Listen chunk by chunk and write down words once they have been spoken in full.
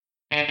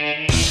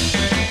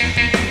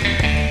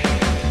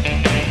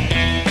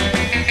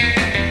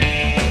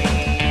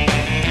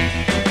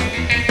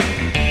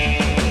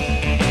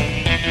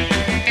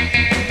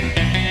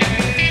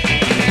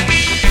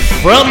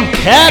From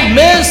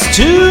Cadmus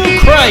to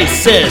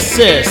Crisis.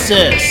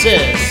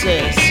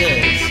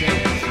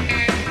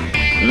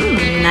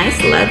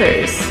 Nice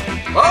leathers.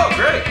 Oh,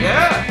 great,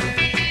 yeah.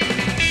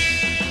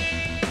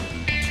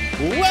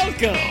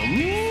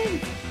 Welcome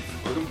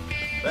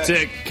Back.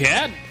 to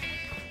Cad.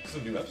 This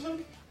is a new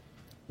episode?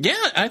 Yeah,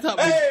 I thought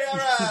Hey,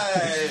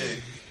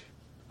 alright!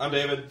 I'm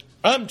David.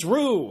 I'm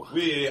Drew.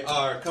 We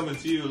are coming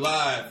to you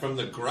live from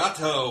the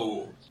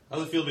Grotto.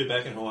 How's it feel to be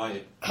back in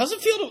Hawaii? How's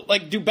it feel to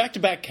do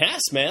back-to-back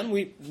casts, man?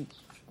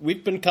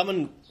 We've been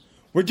coming.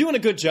 We're doing a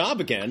good job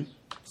again.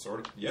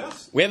 Sort of.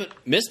 Yes. We haven't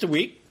missed a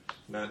week.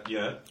 Not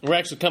yet. We're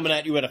actually coming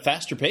at you at a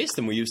faster pace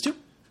than we used to.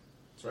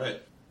 That's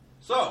right.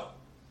 So,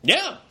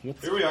 Yeah.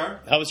 here we are.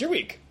 How was your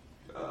week?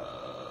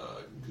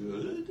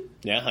 Good.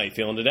 Yeah, how you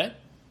feeling today?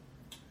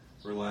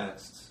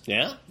 Relaxed.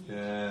 Yeah?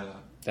 Yeah.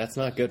 That's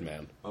not good,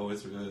 man. Oh,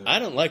 it's good. I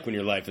don't like when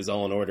your life is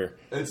all in order.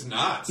 It's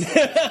not. It's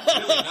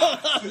really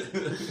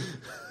not.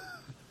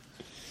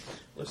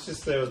 Let's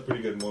just say it was a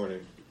pretty good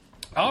morning.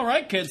 All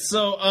right, kids.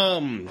 So,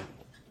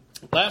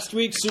 last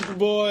week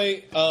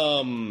Superboy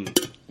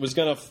was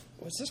gonna.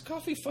 Was this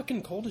coffee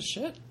fucking cold as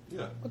shit?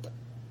 Yeah. What the?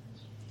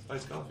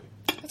 Iced coffee.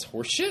 That's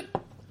horseshit.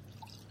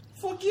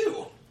 Fuck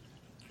you.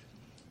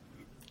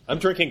 I'm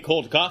drinking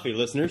cold coffee,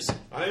 listeners.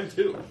 I am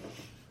too.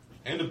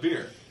 And a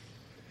beer.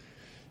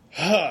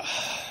 All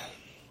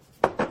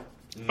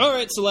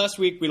right. So last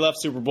week we left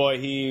Superboy.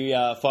 He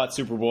fought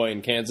Superboy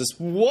in Kansas.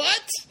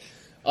 What?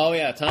 Oh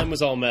yeah, time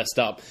was all messed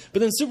up. But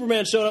then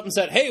Superman showed up and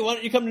said, "Hey, why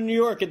don't you come to New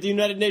York at the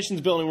United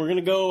Nations building? We're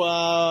gonna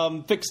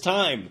go fix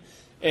time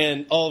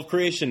and all of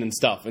creation and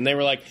stuff." And they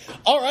were like,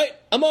 "All right,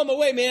 I'm on my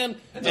way, man."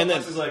 And then,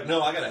 X is like,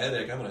 no, I got a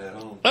headache. I'm going to head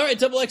home. all right,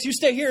 Double X, you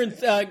stay here and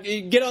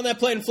get on that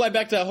plane and fly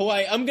back to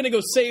Hawaii. I'm gonna go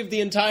save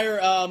the entire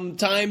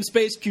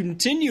time-space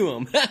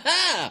continuum.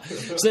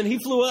 So then he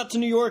flew out to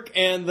New York,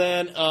 and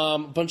then a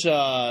bunch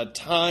of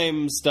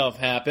time stuff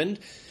happened.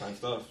 Time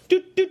stuff.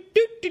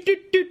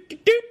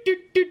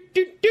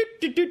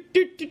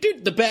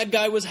 The bad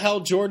guy was Hal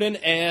Jordan,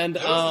 and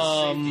That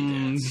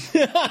was the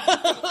safety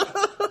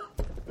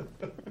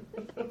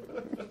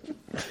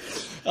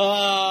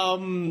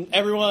dance.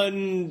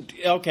 everyone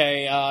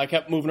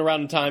kept moving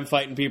around in time,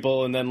 fighting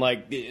people, and then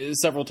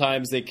several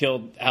times they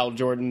killed Hal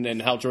Jordan,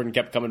 and Hal Jordan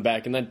kept coming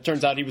back, and then it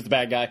turns out he was the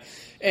bad guy.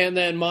 And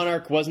then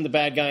Monarch wasn't the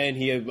bad guy, and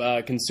he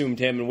consumed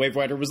him, and Wave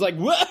Rider was like,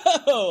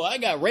 "Whoa, I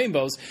got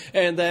rainbows."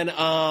 And then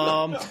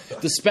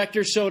the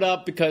Spectre showed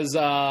up because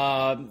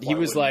he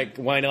was like,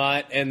 "Why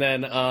not?" And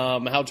then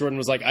Hal Jordan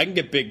was like, "I can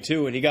get big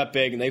too," and he got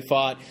big, and they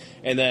fought.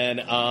 And then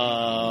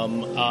Hal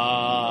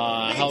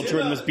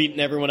Jordan was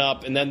beating everyone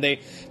up, and then they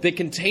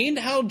contained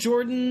Hal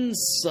Jordan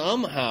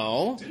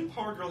somehow. Didn't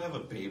Power Girl have a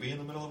baby in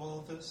the middle of all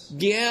of this?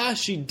 Yeah,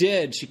 she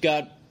did. She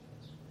got...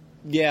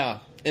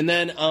 Yeah. And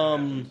then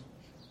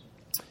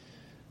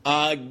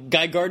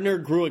Guy Gardner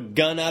grew a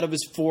gun out of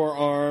his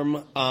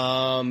forearm.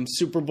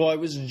 Superboy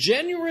was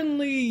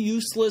genuinely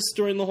useless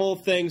during the whole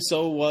thing.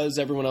 So was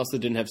everyone else that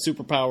didn't have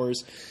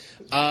superpowers.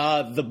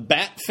 The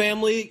Bat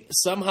family,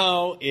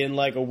 somehow in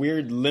a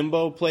weird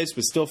limbo place,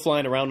 was still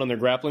flying around on their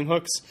grappling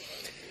hooks.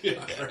 Yeah,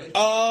 right.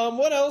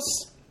 What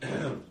else?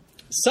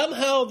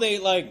 Somehow they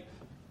Did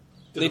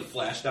the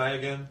Flash die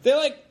again?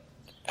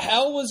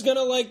 Hal was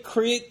gonna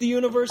create the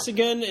universe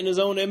again in his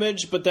own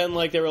image, but then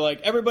they were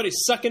like,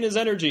 everybody's sucking his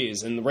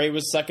energies, and Ray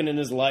was sucking in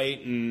his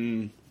light,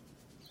 and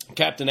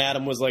Captain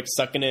Atom was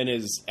sucking in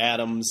his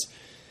atoms,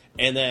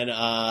 and then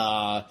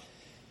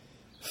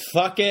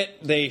fuck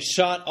it, they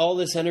shot all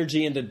this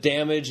energy into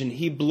Damage, and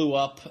he blew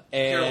up,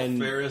 and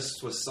Carol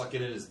Ferris was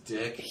sucking in his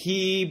dick.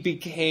 he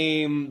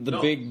became the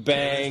Big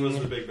Bang. Damage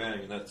was the Big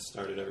Bang, and that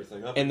started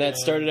everything up. And that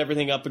started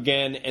everything up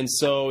again, and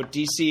so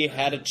DC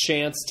had a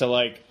chance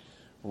to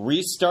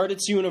restart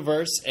its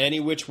universe any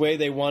which way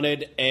they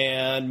wanted,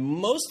 and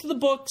most of the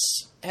books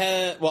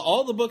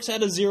all the books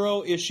had a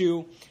 0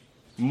 issue.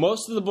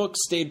 Most of the books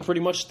stayed pretty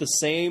much the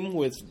same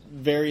with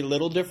very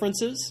little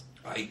differences.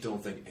 I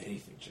don't think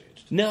anything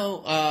changed.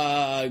 No,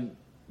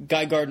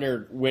 Guy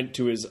Gardner went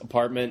to his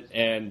apartment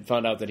and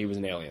found out that he was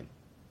an alien.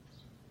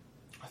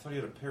 I thought he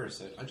had a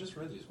parasite. I just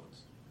read these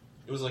ones.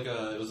 It was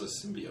it was a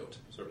symbiote,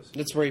 sort of.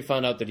 That's where he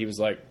found out that he was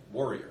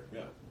Warrior,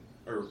 yeah.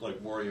 Or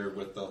Warrior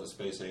with the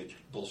space age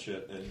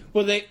bullshit. And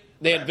well, they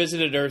had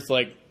visited Earth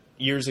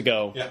years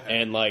ago, yeah,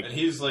 and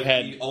he's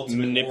had the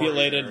ultimate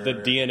manipulated warrior.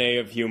 the DNA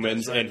of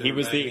humans, That's right, and he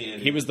was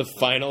Romanian. the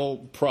final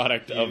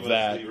product of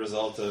that the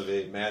result of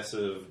a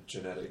massive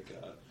genetic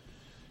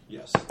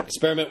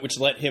experiment, which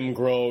let him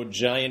grow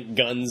giant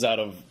guns out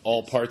of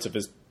all parts of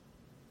his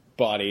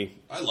body.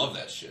 I love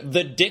that shit.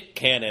 The dick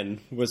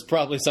cannon was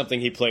probably something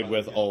he played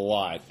with a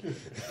lot.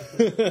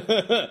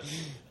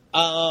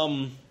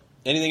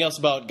 Anything else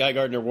about Guy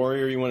Gardner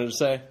Warrior you wanted to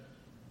say?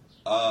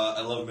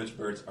 I love Mitch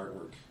Bird's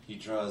artwork. He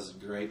draws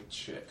great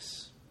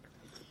chicks.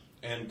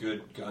 And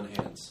good gun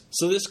hands.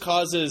 So this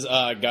causes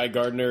Guy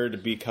Gardner to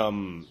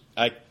become...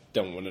 I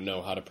don't want to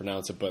know how to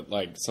pronounce it, but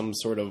some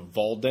sort of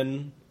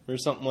Valden or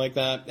something like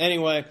that.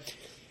 Anyway,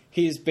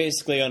 he's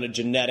basically on a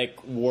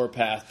genetic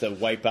warpath to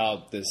wipe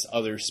out this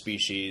other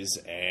species,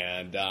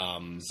 and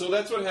So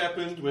that's what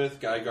happened with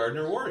Guy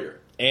Gardner Warrior.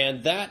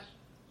 that.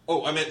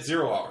 Oh, I meant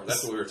 0 Hour.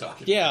 That's what we were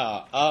talking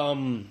about. Yeah,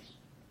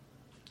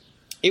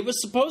 it was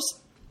supposed.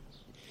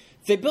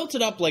 They built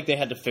it up like they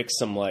had to fix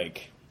some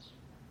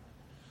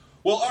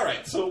Well, all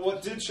right. So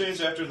what did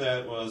change after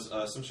that was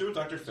some shit with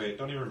Dr. Fate.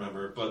 Don't even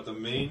remember. But the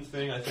main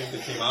thing I think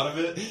that came out of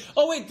it,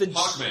 Oh wait,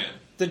 Hawkman.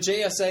 the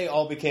JSA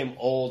all became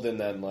old, and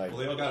then Well,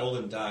 they all got old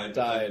and died.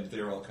 Died. But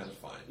they were all kind of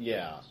fine.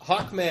 yeah,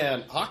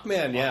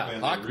 Hawkman, yeah, They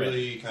Hawkman.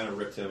 really kind of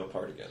ripped him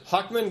apart again.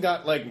 Hawkman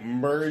got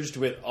merged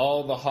with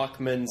all the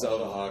Hawkmans All of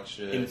the Hawk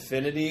shit.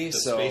 Infinity, The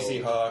so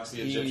Spacey Hawks,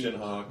 the he- Egyptian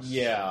Hawks.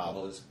 yeah.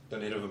 The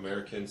Native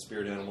American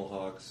spirit animal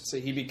Hawks. So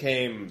he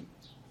became.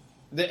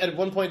 At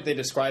one point, they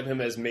described him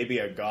as maybe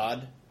a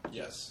god,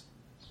 Yes.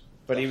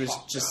 but The he was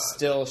Hawk just God.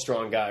 still a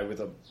strong guy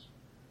with a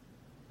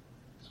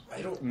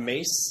I don't...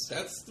 mace.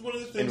 That's one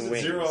of the things And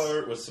that 0 wings.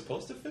 Hour was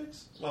supposed to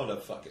fix. Wound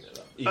up fucking it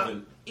up.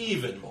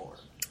 Even more.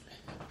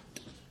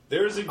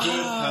 There's a good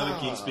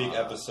Comic Geek Speak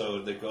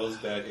episode that goes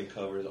back and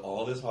covers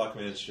all this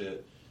Hawkman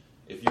shit.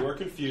 If you are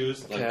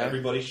confused, like Okay.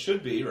 everybody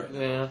should be right now,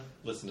 Yeah,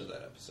 listen to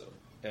that episode.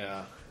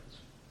 yeah.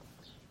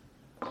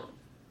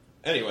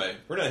 Anyway,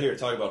 we're not here to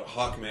talk about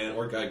Hawkman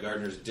or Guy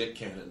Gardner's dick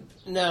cannon.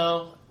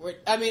 No,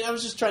 I mean, I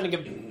was just trying to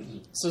give.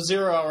 So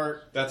 0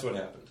 Hour That's what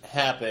happened.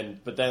 happened,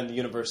 but then the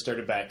universe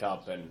started back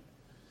up, and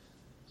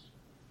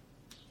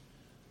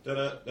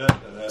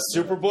Da-da-da-da-da.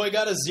 Superboy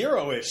got a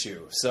 0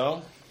 issue.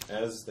 So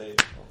As they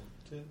all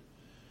did.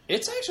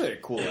 it's actually a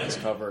cool ass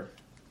cover.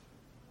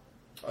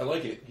 I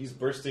like it. He's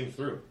bursting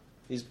through.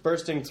 He's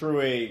bursting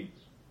through a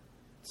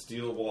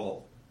Steel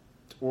wall.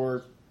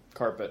 or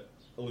carpet.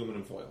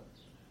 Aluminum foil.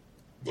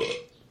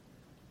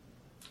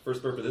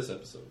 First burp of this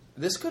episode.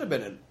 This could have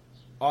been an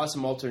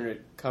awesome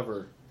alternate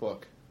cover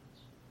book,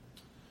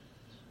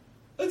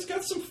 It's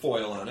got some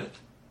foil on it.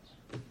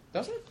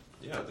 doesn't it?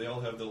 Yeah, they all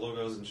have the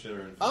logos and shit.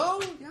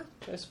 Oh, yeah,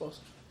 I suppose.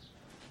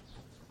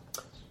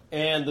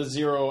 And the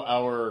 0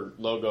 Hour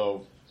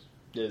logo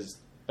is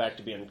back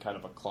to being kind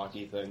of a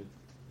clocky thing.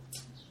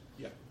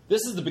 Yeah.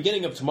 This is the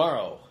beginning of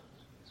tomorrow.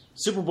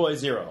 Superboy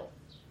 0.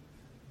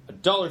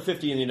 $1.50 in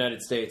the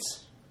United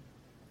States.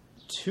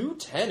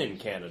 $2.10 in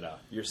Canada.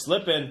 You're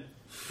slipping.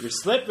 You're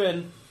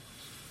slipping.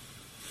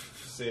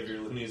 Save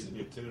your loonies and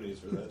your toonies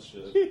for that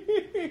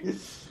shit.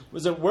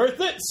 Was it worth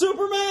it,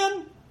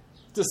 Superman?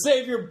 To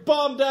save your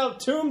bombed out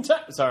tomb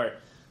Sorry.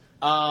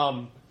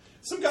 Some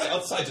guy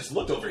outside just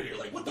looked over here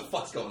like, what the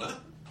fuck's going on?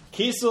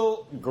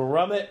 Kiesel,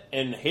 Grummett,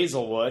 and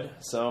Hazelwood.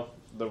 So,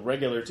 the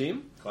regular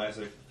team.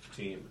 Classic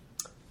team.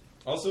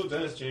 Also,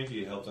 Dennis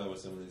Janke helped out with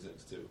some of these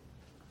things, too.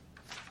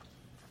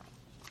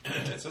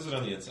 It says it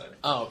on the inside.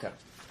 Oh, okay.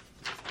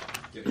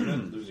 Yeah, you're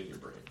not losing your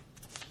brain.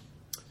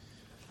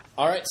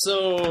 All right,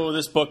 so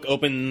this book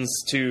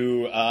opens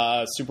to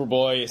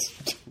Superboy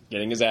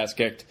getting his ass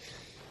kicked.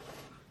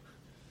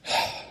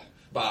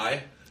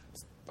 Bye.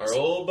 Our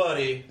old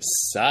buddy.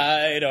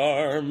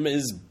 Sidearm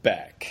is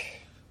back.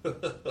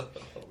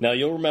 Now,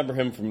 you'll remember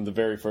him from the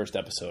very first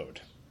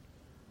episode.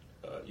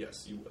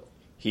 Yes, you will.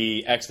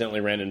 He accidentally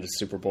ran into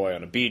Superboy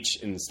on a beach.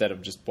 Instead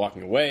of just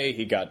walking away,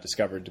 he got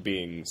discovered to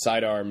being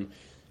Sidearm.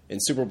 And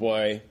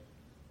Superboy...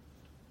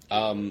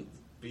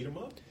 Beat him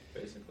up,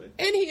 basically.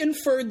 and he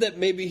inferred that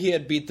maybe he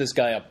had beat this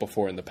guy up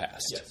before in the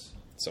past. Yes.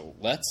 So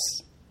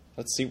let's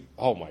see.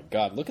 Oh my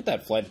God! Look at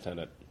that flight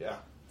attendant. Yeah.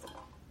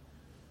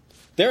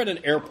 They're at an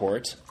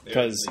airport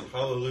because The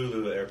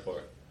Honolulu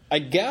airport. I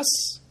guess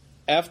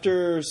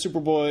after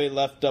Superboy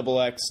left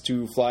Double X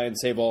to fly and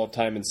save all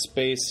time in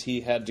space, he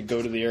had to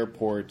go to the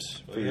airport.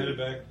 Well, he headed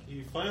back.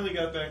 He finally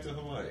got back to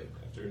Hawaii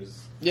after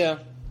his Yeah,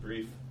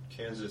 brief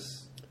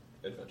Kansas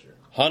adventure.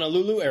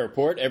 Honolulu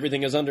Airport.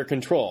 Everything is under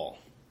control.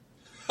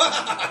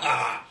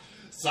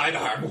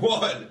 Sidearm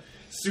 1,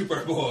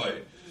 Superboy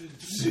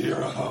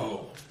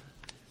 0.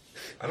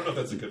 I don't know if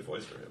that's a good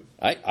voice for him.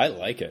 I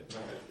like it.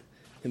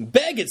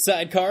 Bag it,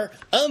 sidecar.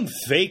 I'm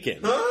faking.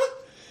 Huh?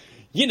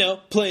 You know,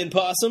 playing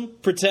possum,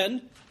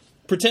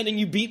 pretending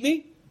you beat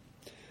me.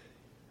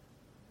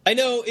 I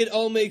know it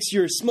all makes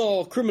your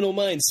small criminal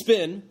mind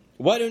spin.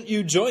 Why don't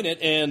you join it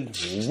and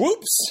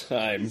whoops,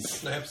 I'm...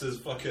 Snaps his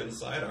fucking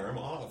sidearm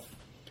off.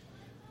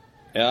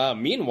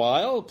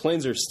 Meanwhile,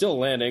 planes are still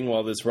landing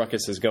while this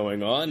ruckus is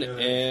going on, Yeah.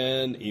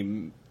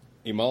 and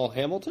Emal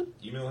Hamilton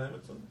Email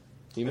Hamilton.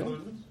 Email?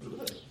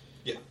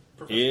 Yeah.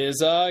 Perfect.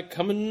 is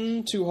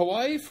coming to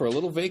Hawaii for a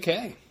little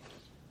vacay.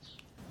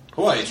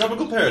 Hawaii,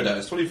 tropical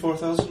paradise,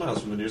 24,000 miles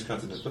from the nearest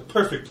continent. The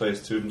perfect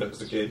place to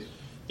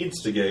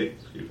instigate,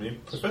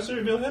 Professor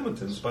Emil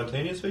Hamilton's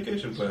spontaneous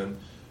vacation plan.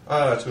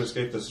 To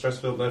escape the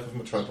stress-filled life of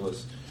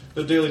Metropolis.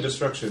 The daily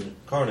destruction,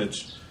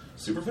 carnage,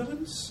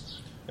 supervillains?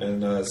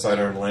 And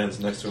Sidearm lands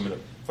next to him in a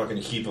fucking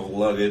heap of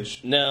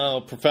luggage. Now,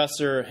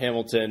 Professor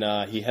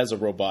Hamilton, he has a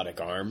robotic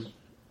arm,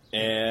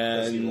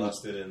 Because he and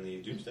lost it in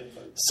the Doomsday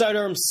fight.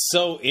 Sidearm's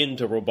so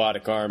into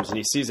robotic arms, and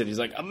he sees it, he's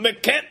like, a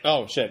mechan...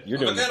 Oh, shit, you're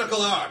A doing it.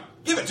 mechanical arm!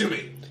 Give it to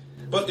me!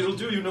 But it'll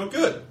do you no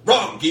good.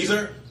 Wrong,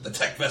 geezer! The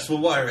tech vest will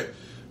wire it,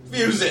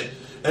 fuse it,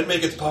 and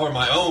make its power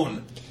my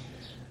own.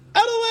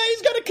 Out of the way,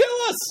 he's gonna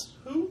kill us!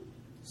 Who?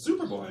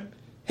 Superboy?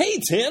 Hey,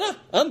 Tana,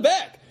 I'm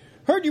back.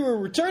 Heard you were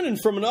returning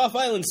from an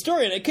off-island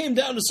story, and I came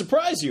down to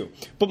surprise you.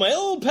 But my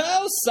old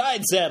pal,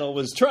 Side Saddle,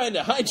 was trying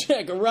to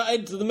hijack a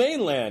ride to the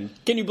mainland.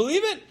 Can you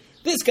believe it?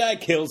 This guy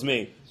kills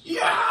me.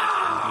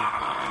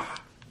 Yeah!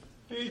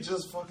 He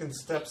just fucking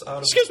steps out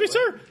of Excuse me,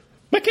 sir.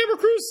 My camera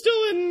crew's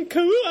still in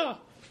Kaua.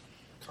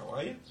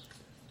 Kawaii?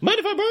 Mind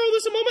if I borrow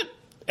this a moment?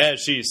 As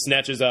she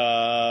snatches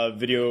a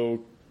video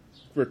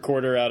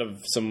recorder out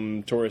of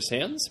some tourist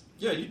hands.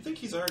 Yeah, you'd think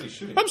he's already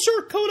shooting. I'm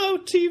sure Kodo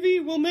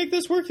TV will make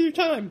this worth your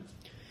time.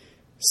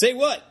 Say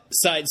what?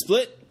 Side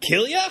split?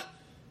 Kill ya?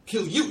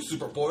 Kill you,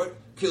 Superboy.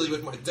 Kill you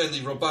with my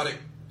deadly robotic...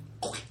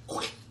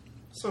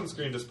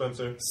 sunscreen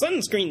dispenser.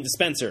 Sunscreen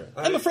dispenser.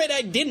 I'm afraid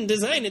I didn't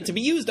design it to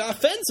be used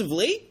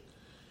offensively.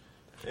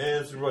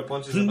 And Superboy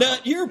punches him Not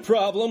out. your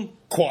problem.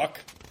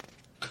 Quack.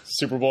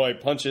 Superboy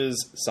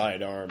punches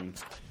Sidearm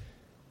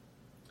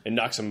and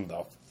knocks him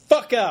the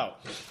fuck out.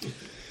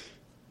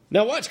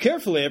 Now watch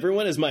carefully,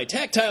 everyone, as my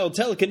tactile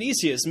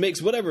telekinesis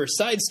makes whatever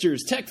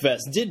Sidster's tech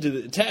vest did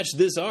to attach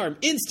this arm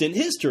instant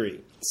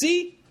history.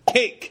 See?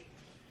 Cake.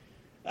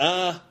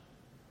 Guess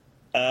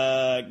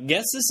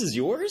this is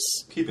yours?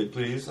 Keep it,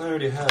 please. I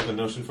already have a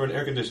notion for an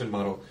air-conditioned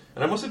model.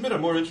 And I must admit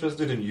I'm more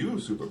interested in you,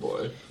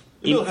 Superboy.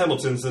 Emil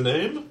Hamilton's the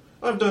name.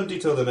 I've done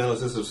detailed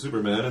analysis of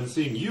Superman, and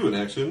seeing you in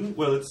action,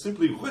 well, it's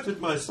simply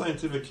whetted my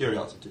scientific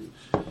curiosity.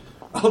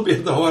 I'll be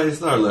at the Hawaii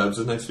Star Labs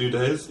the next few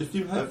days. If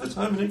you have the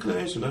time and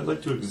inclination, I'd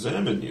like to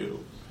examine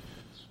you.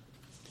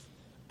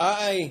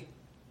 I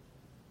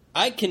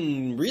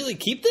can really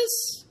keep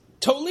this?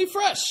 Totally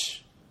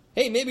fresh.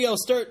 Hey, maybe I'll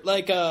start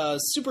like a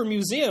super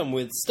museum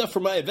with stuff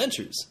from my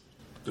adventures.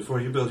 Before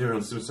you build your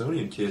own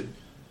Smithsonian, kid,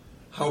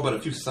 how about a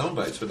few sound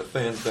bites for the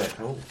fans back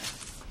home?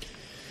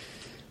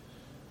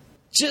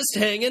 Just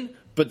hanging,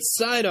 but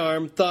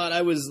Sidearm thought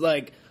I was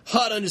like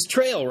hot on his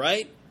trail,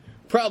 right?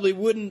 Probably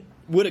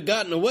would have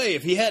gotten away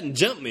if he hadn't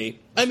jumped me.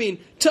 I mean,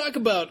 talk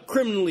about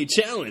criminally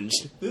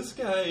challenged. This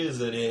guy is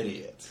an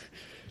idiot.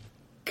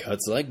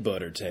 Cuts like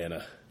butter,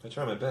 Tana. I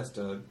try my best,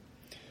 Doug.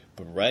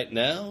 But right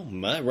now,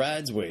 my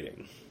ride's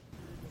waiting.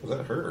 Was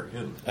that her or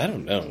him? I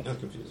don't know. That's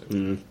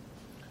confusing.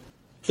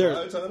 There-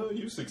 Hi, Tana,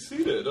 you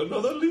succeeded.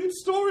 Another lead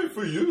story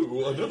for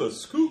you. Another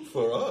scoop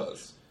for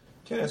us.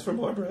 Can't ask for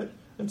more, Brett,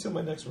 until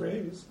my next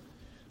raise.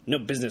 No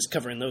business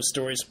covering those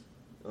stories.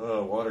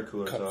 Oh, water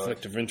cooler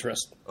Conflict talk. of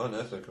interest.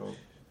 Unethical.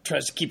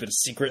 Tries to keep it a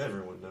secret.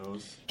 Everyone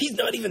knows. He's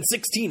not even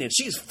 16 and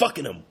she's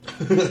fucking him.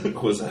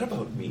 Was that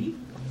about me?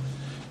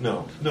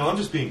 No, I'm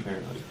just being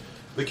paranoid.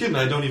 The kid and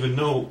I don't even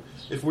know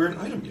if we're an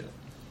item yet.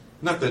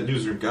 Not that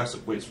newsroom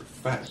gossip waits for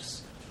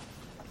facts.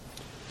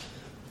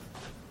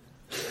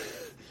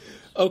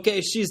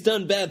 Okay, she's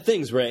done bad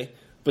things, Ray,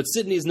 but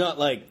Sydney's not,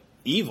 like,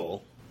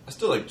 evil. I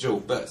still like Joe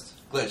best.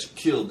 Glad she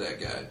killed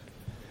that guy.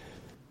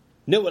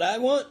 Know what I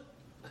want?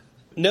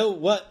 Know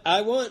what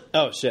I want?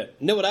 Oh, shit.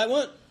 Know what I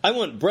want? I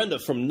want Brenda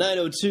from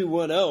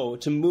 90210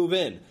 to move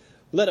in.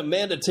 Let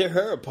Amanda tear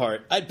her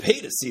apart. I'd pay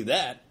to see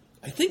that.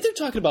 I think they're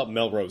talking about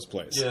Melrose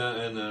Place. Yeah,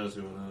 and yeah.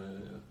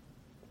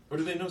 Or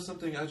do they know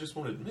something I just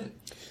won't admit?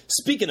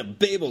 Speaking of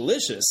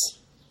Babelicious.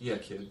 Yeah,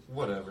 kid,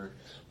 whatever.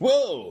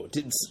 Whoa!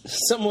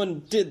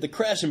 Someone did the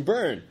crash and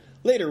burn.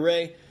 Later,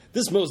 Ray.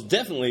 This most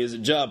definitely is a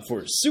job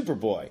for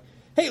Superboy.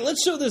 Hey,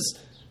 let's show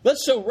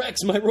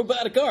Rex my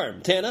robotic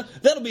arm, Tana.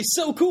 That'll be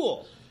so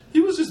cool.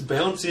 He was just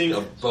balancing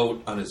a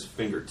boat on his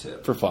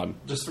fingertip. For fun.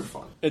 Just for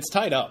fun. It's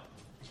tied up.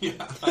 Yeah,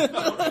 I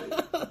know,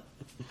 right?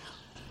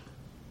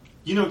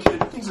 You know,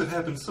 kid, things have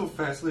happened so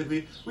fast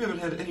lately, we haven't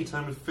had any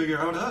time to figure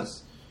out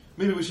us.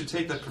 Maybe we should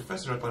take that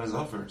professor up on his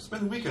offer,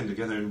 spend the weekend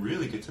together, and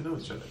really get to know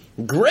each other.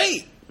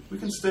 Great! We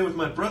can stay with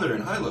my brother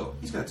in Hilo.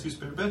 He's got 2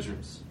 spare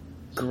bedrooms.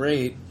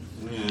 Great.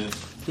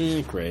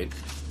 Yeah. Great.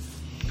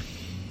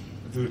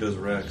 Who does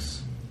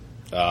Rex?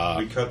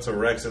 We cut to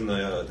Rex in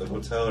the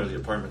hotel or the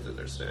apartment that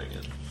they're staying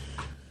in.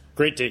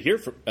 Great to hear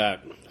from...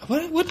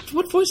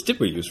 what voice did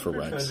we use for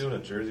We're kind Rex? of doing a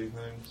Jersey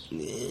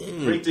thing.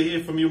 Great to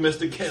hear from you,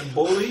 Mr.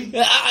 Camboli.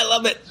 I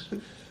love it!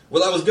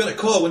 Well, I was going to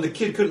call when the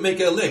kid couldn't make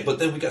LA, but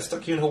then we got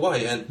stuck here in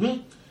Hawaii,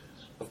 and...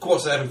 Of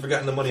course, I haven't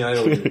forgotten the money I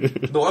owe you.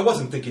 No, I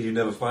wasn't thinking you'd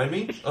never find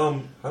me.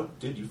 How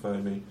did you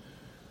find me?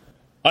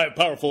 I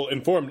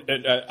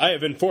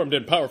have informed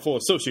and powerful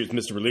associates,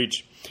 Mr.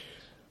 Leach.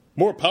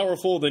 More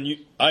powerful than you...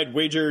 I'd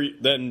wager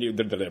than you...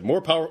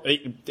 More power...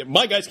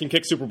 My guys can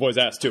kick Superboy's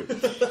ass, too.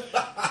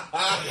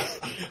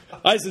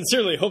 I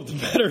sincerely hope the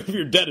matter of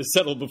your debt is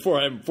settled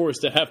before I am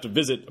forced to have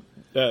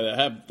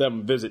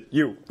them visit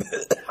you.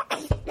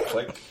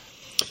 Click.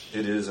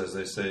 It is, as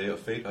they say, a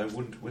fate I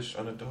wouldn't wish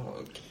on a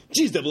dog.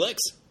 Geez, Double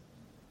X.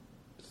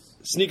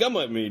 Sneak up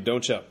on me,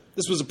 don't you?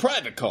 This was a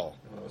private call.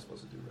 What I was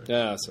supposed to do, Rex.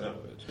 Yeah, so... No.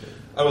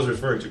 I was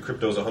referring to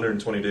Crypto's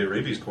 120-day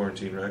rabies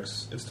quarantine,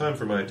 Rex. It's time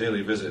for my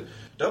daily visit.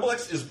 Double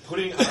X is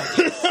putting on a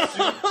suit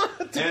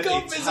and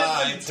a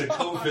tie to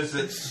go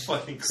visit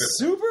fucking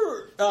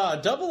Crypto.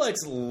 Double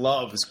X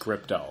loves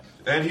Crypto.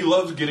 And he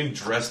loves getting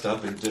dressed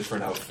up in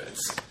different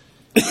outfits.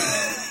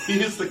 He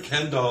is the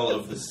Ken doll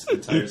of this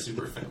entire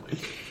super family.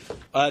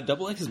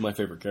 Double X is my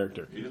favorite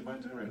character. He is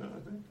mine too right now, I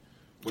think.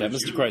 That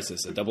Mr.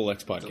 Crisis, a Double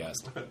X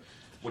podcast.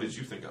 What did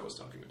you think I was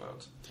talking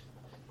about?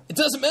 It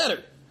doesn't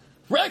matter.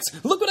 Rex,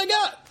 look what I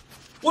got.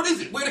 What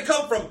is it? Where'd it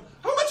come from?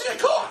 How much did it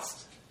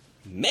cost?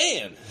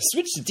 Man,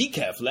 switch to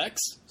decaf,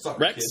 Lex. Sorry,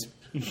 Rex.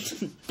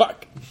 kid.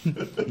 Fuck.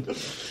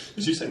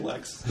 Did you say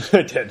Lex?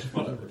 I did.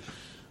 Whatever.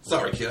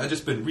 Sorry, kid. I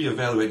just been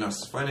reevaluating our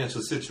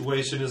financial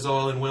situation is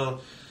all, and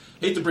well,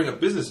 hate to bring up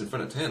business in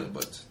front of Tana,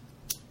 but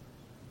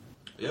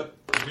yep,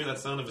 you hear that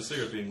sound of a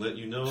cigarette being lit,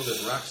 you know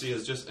that Roxy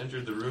has just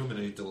entered the room in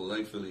a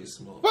delightfully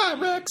small. Why,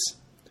 Rex?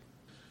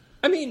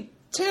 I mean,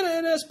 Tana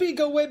and SB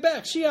go way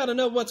back. She ought to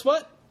know what's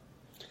what.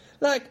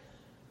 Like,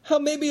 how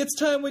maybe it's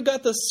time we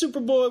got the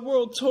Superboy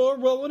World Tour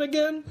rolling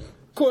again?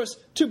 Of course,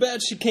 too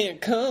bad she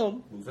can't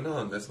come. Moving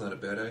on, that's not a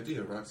bad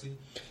idea, Roxy.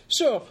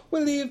 Sure,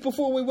 we'll leave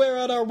before we wear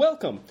out our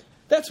welcome.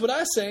 That's what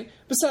I say.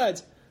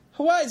 Besides,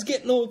 Hawaii's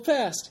getting old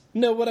fast.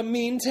 Know what I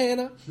mean,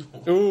 Tana?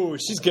 Ooh,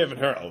 she's giving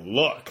her a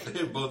look.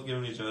 They're both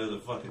giving each other the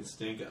fucking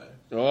stink eye.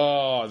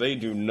 Oh, they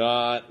do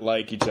not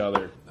like each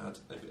other. Not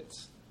a bit.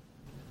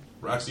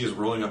 Roxy is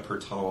rolling up her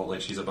towel like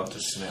she's about to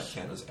snap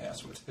Tana's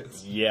ass with it.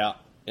 Yeah.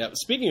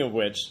 Speaking of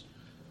which,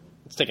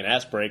 let's take an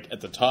ass break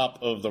at the top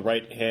of the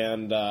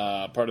right-hand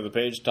part of the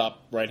page,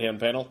 top right-hand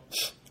panel.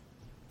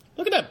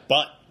 Look at that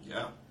butt.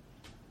 Yeah.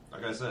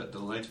 Like I said,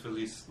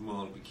 delightfully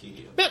small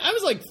bikini. Man, I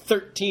was like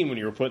 13 when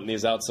you were putting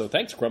these out, so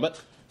thanks,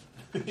 Crummett.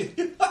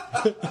 The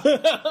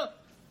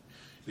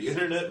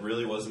internet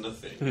really wasn't a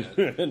thing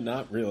yet.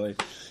 Not really.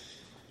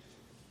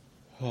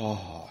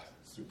 Oh.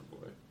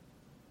 Superboy.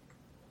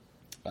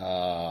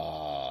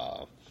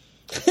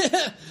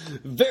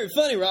 Very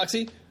funny,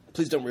 Roxy.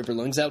 Please don't rip her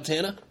lungs out,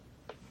 Tana.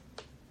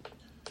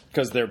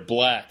 Because they're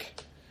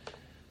black.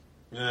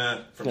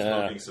 From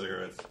smoking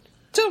cigarettes.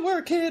 Don't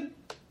worry, kid.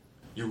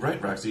 You're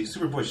right, Roxy.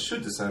 Superboy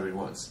should decide what he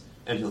wants.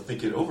 And he'll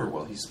think it over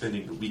while he's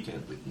spending the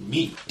weekend with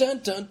me.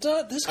 Dun, dun,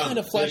 dun. This kind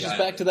of flashes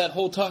back to that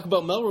whole talk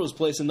about Melrose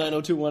Place in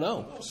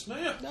 90210. Oh,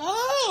 snap.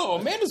 Oh,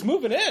 Amanda's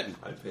moving in.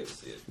 I pay to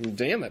see it.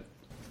 Damn it.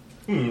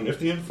 If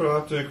the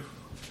infraoptic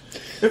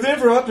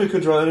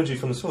could draw energy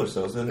from the solar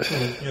cells, then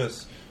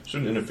yes,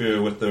 shouldn't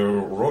interfere with the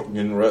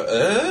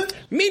Röntgen.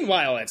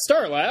 Meanwhile, at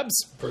Star Labs,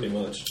 Pretty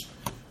much.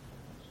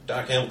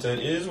 Doc Hamilton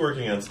is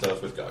working on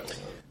stuff with goggles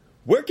on.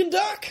 working,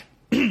 Doc.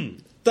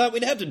 Thought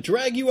we'd have to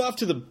drag you off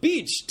to the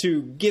beach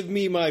to give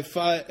me my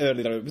thought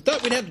we'd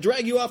have to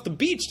drag you off the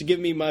beach to give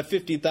me my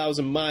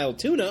 50,000-mile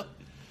tune-up.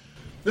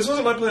 This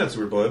wasn't my plan,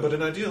 Superboy, but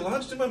an idea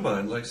lodged in my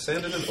mind like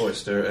sand in an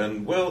oyster,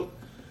 and, well,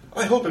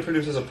 I hope it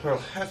produces a pearl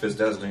half as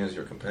dazzling as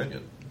your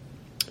companion.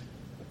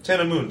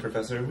 Tana Moon,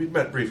 Professor. We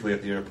met briefly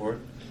at the airport.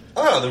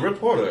 Ah, the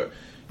reporter.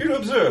 Here to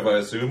observe, I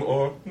assume,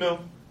 or, no,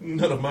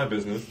 none of my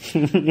business.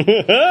 He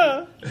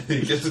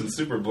gives in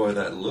Superboy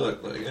that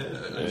look, like,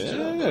 nice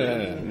job,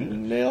 buddy.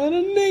 Nailing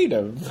a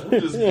native. I'm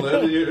just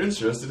glad that you're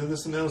interested in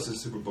this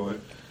analysis, Superboy.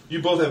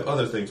 You both have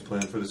other things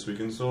planned for this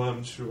weekend, so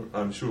I'm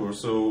sure.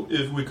 So,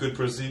 if we could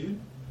proceed.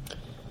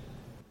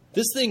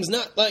 This thing's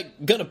not,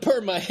 like, gonna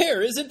perm my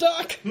hair, is it,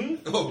 Doc?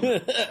 Oh.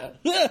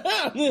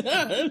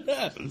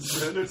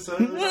 Standard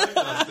sign of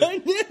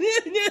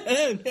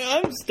diagnostic.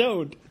 I'm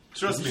stoned.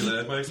 Trust me,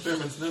 lad, my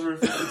experiments never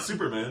affected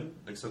Superman,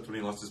 except when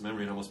he lost his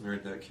memory and almost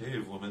married that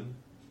cave woman.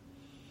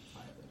 I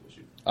have that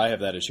issue. I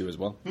have that issue as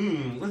well.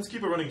 Let's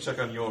keep a running check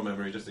on your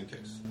memory just in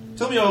case.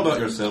 Tell me all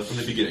about yourself from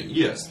the beginning.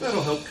 Yes,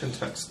 that'll help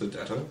context the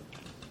data.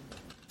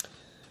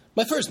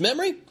 My first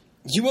memory?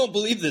 You won't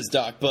believe this,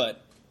 Doc,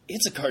 but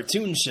it's a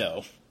cartoon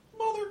show.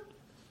 Mother.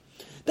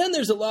 Then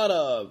there's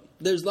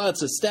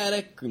lots of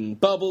static and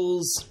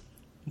bubbles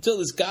until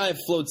this guy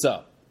floats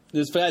up.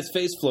 This guy's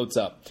face floats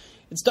up.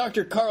 It's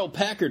Dr. Carl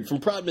Packard from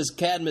Prodmus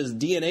Cadmus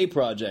DNA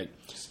Project.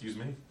 Excuse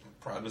me?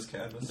 Prodmus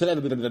Cadmus? Blah,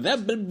 blah, blah, blah,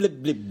 blah, blah,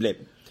 blah, blah.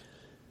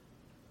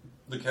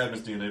 The Cadmus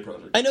DNA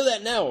Project. I know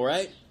that now,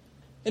 right?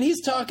 And he's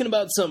talking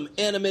about some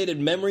animated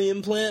memory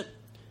implant.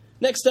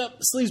 Next up,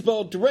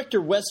 sleazeball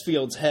Director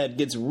Westfield's head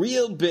gets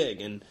real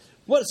big, and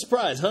what a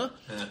surprise, huh?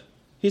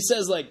 He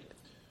says, like,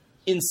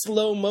 in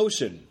slow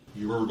motion.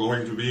 You are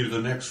going to be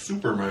the next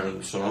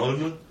Superman,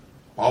 son.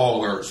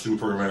 Baller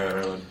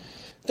Superman.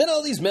 Then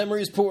all these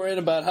memories pour in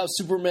about how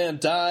Superman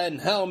died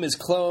and how I'm his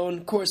clone.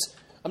 Of course,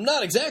 I'm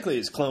not exactly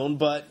his clone,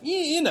 but,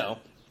 you know.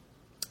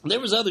 There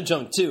was other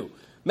junk, too.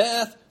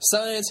 Math,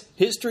 science,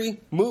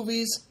 history,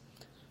 movies.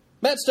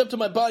 Matched up to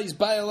my body's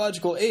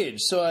biological age,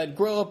 so I'd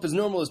grow up as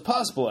normal as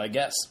possible, I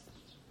guess.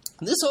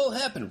 This all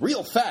happened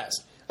real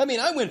fast. I mean,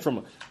 I went from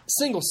a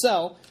single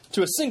cell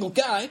to a single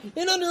guy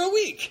in under a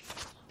week.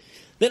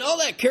 Then all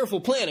that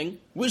careful planning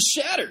was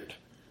shattered.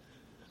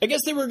 I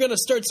guess they were going to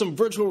start some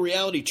virtual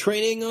reality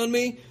training on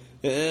me.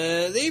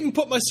 They even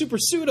put my super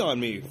suit on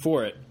me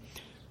for it.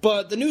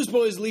 But the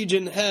Newsboys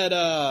Legion had,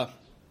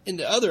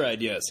 into other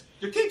ideas.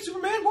 Your cape,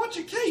 Superman? Watch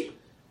your cape!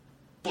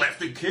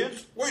 Blasted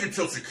kids! Wait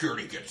until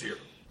security gets here.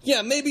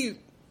 Yeah, maybe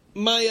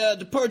my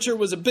departure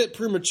was a bit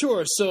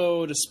premature,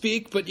 so to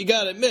speak, but you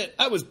gotta admit,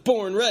 I was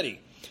born ready.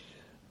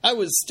 I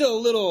was still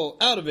a little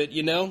out of it,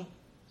 you know?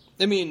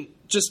 I mean,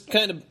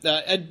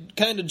 I'd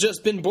kind of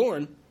just been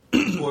born.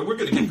 Boy, we're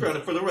gonna get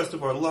grounded for the rest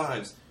of our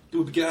lives.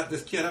 Dude, get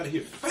this kid out of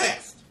here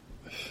fast!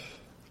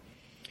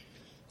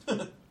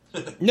 You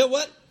know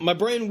what? My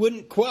brain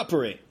wouldn't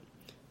cooperate.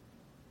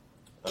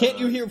 Can't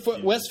you hear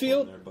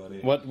Westfield?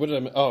 There, What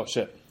did I... Oh,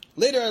 shit.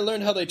 Later I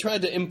learned how they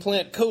tried to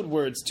implant code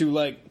words to,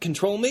 like,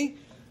 control me.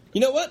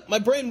 You know what? My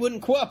brain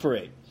wouldn't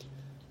cooperate.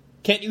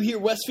 Can't you hear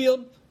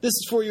Westfield? This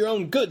is for your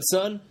own good,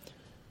 son.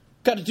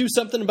 Got to do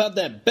something about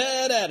that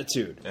bad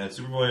attitude. And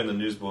Superboy and the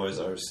Newsboys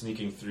are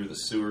sneaking through the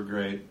sewer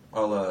grate.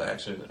 All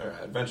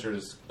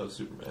Adventures of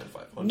Superman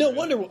 500. No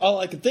wonder all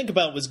I could think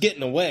about was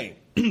getting away.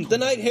 The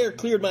night hair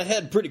cleared my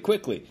head pretty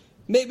quickly.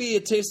 Maybe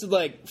it tasted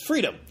like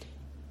freedom.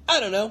 I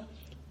don't know.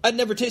 I'd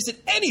never tasted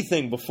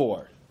anything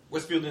before.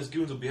 Westfield and his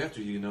goons will be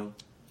after you, you know.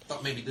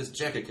 Thought maybe this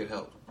jacket could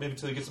help. Maybe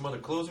till you get some other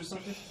clothes or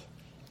something?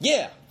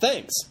 Yeah,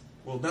 thanks.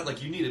 Well, not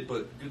like you need it,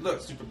 but good luck,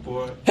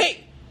 Superboy.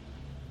 Hey!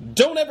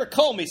 Don't ever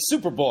call me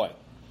Superboy.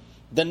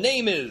 The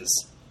name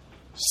is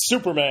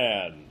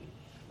Superman.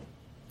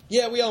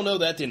 Yeah, we all know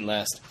that didn't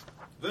last.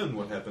 Then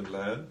what happened,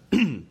 lad?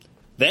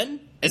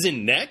 Then? As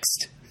in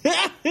next? You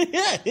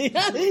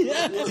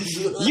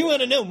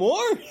want to know more?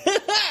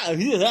 All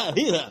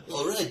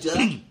right,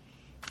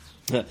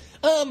 Doc.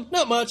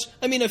 Not much.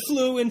 I mean, I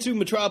flew into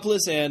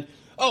Metropolis and...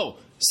 Oh,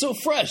 so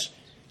fresh.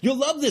 You'll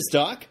love this,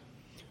 Doc.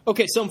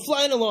 Okay, so I'm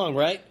flying along,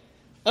 right?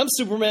 I'm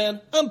Superman.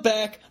 I'm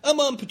back.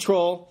 I'm on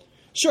patrol.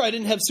 Sure, I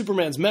didn't have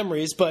Superman's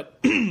memories, but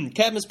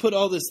Cadmus put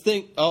But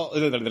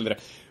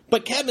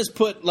Cadmus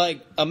put,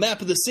 like, a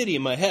map of the city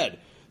in my head.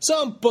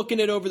 So I'm booking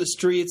it over the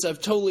streets. I've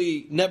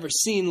totally never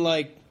seen,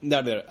 like...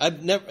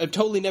 I've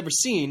totally never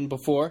seen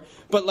before,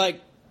 but,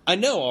 like, I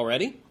know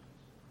already.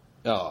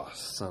 Oh,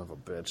 son of a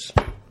bitch.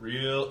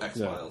 Real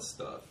X-Files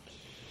stuff.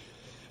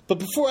 But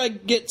before I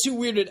get too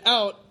weirded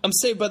out, I'm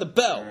saved by the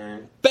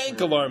bell.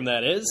 Bank alarm,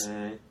 that is.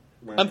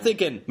 I'm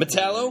thinking,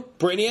 Metallo?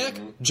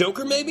 Brainiac?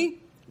 Joker, maybe?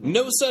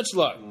 No such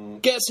luck.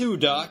 Guess who,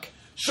 Doc?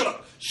 Shut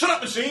up! Shut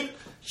up, machine!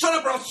 Shut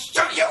up or I'll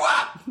shut you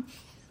up!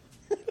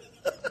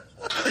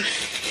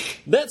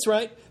 That's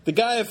right. The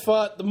guy I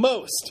fought the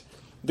most.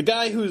 The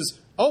guy who's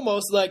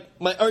almost like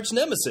my arch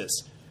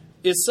nemesis.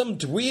 Is some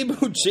dweeb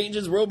who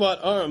changes robot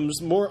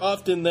arms more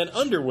often than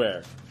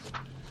underwear.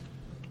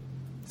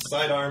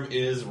 Sidearm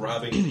is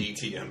robbing an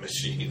ATM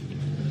machine.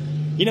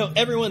 You know,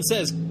 everyone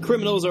says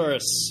criminals are a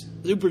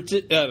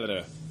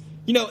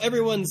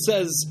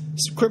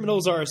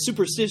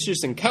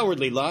superstitious and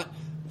cowardly lot,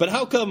 but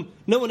how come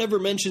no one ever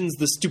mentions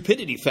the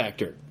stupidity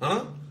factor?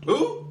 Huh?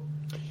 Who?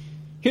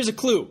 Here's a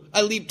clue.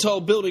 I leap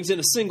tall buildings in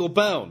a single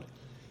bound.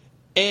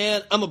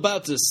 And I'm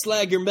about to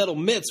slag your metal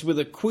mitts with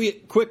a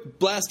quick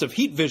blast of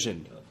heat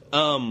vision.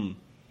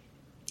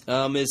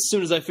 As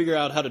soon as I figure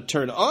out how to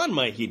turn on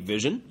my heat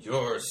vision...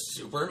 You're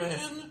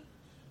Superman?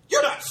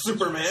 You're not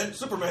Superman!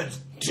 Superman's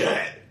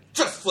dead!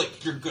 Just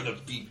like you're gonna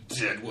be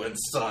dead when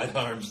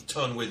Sidearm's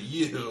done with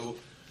you.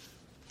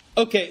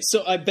 Okay,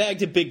 so I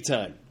bagged it big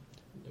time.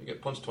 You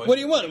get punched twice. What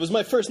do you want? It was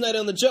my first night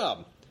on the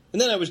job.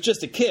 And then I was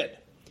just a kid.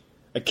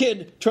 A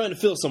kid trying to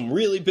fill some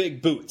really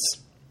big boots.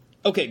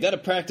 Okay, gotta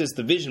practice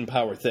the vision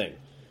power thing.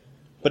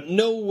 But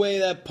no way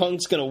that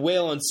punk's gonna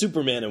wail on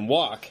Superman and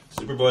walk.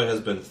 Superboy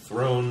has been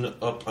thrown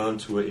up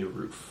onto a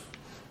roof.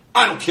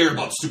 I don't care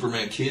about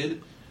Superman,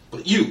 kid.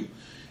 But you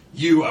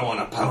I want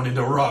to pound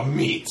into raw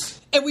meat.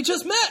 And we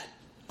just met!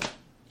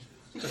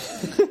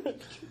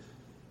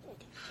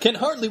 Can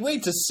hardly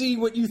wait to see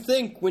what you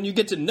think when you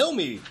get to know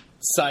me,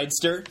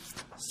 Sidester.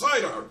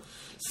 Sidearm!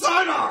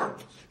 Sidearm!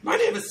 My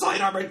name is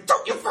Sidearm, and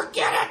don't you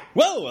forget it!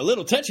 Whoa, a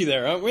little touchy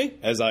there, aren't we?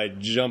 As I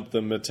jump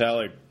the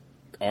metallic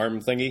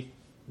arm thingy.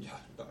 Yeah,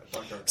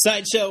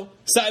 Sideshow,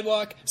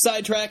 sidewalk,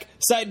 sidetrack,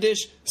 side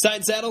dish,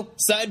 side saddle,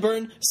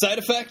 sideburn, side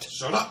effect.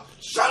 Shut up!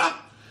 Shut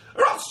up!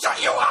 Or I'll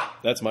shut you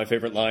up! That's my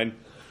favorite line.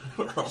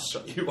 Or I'll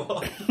shut you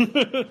up.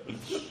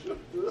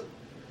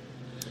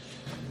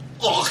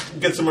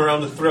 Gets him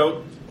around the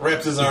throat,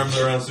 wraps his arms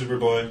around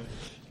Superboy.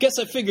 Guess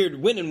I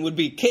figured winning would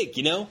be cake,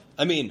 you know?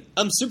 I mean,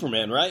 I'm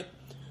Superman, right?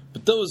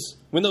 But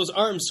when those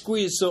arms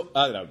squeezed so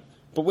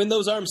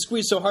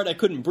hard I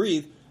couldn't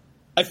breathe,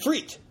 I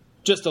freaked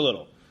just a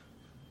little.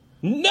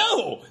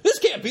 No, this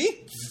can't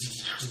be.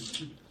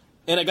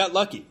 And I got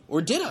lucky,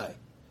 or did I?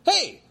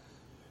 Hey,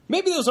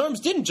 maybe those arms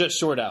didn't just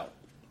short out.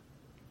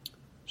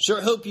 Sure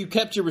hope you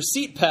kept your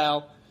receipt,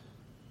 pal.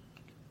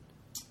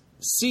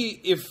 See,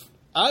 if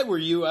I were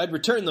you, I'd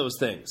return those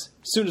things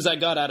soon as I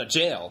got out of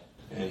jail.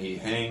 And he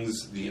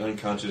hangs the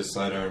unconscious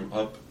Sidearm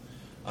up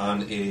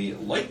on a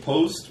light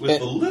post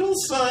with a little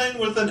sign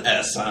with an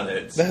S on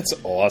it. That's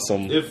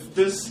awesome. If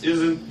this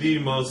isn't the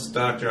most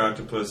Dr.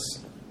 Octopus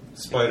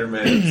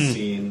Spider-Man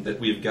scene that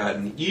we've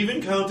gotten,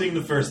 even counting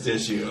the first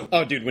issue.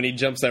 Oh, dude, when he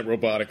jumps that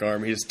robotic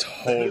arm, he's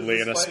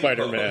totally in a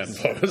Spider-Man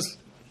pose.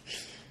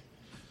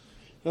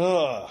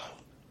 Ugh.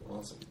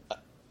 Awesome.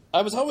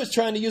 I was always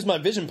trying to use my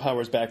vision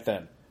powers back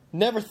then.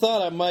 Never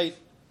thought I might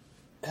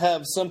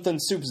have something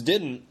Supes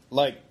didn't,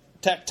 like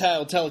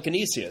tactile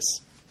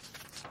telekinesis.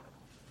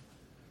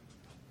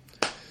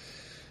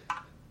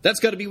 That's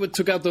got to be what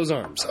took out those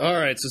arms. All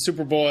right, so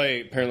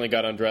Superboy apparently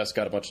got undressed,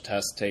 got a bunch of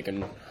tests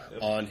taken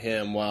on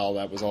him while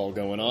that was all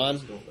going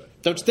on.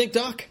 Don't you think,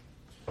 Doc?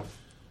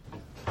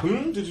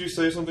 Did you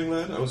say something,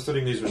 lad? I was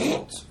studying these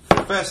results.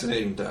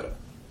 Fascinating data.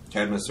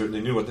 Cadmus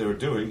certainly knew what they were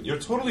doing. You're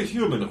totally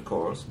human, of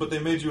course, but they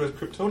made you as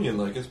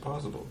Kryptonian-like as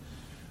possible.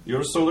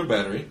 You're a solar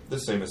battery, the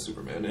same as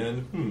Superman,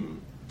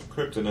 and,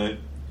 kryptonite.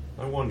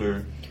 I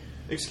wonder...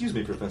 Excuse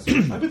me, Professor.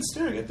 I've been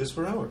staring at this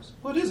for hours.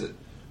 What is it?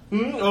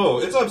 Oh,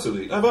 it's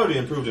obsolete. I've already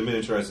improved and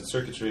miniaturized its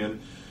circuitry,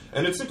 and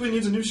it simply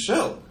needs a new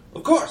shell.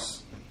 Of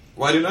course.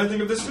 Why didn't I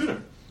think of this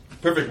sooner?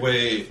 Perfect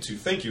way to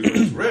thank you for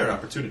this rare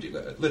opportunity,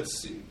 lad.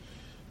 Let's see.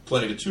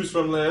 Plenty to choose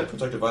from, lad.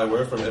 Protective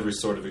eyewear from every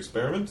sort of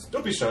experiment.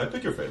 Don't be shy.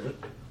 Pick your favorite.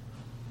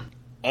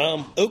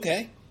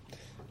 Okay.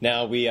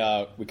 Now we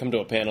come to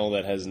a panel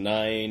that has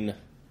 9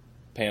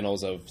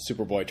 panels of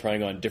Superboy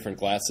trying on different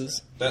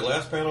glasses. That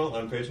last panel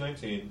on page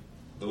 19,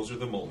 those are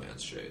the Mole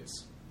Man's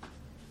shades.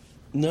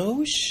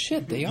 No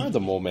shit, they are the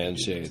Mole Man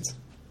shades.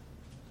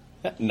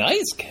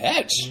 Nice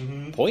catch.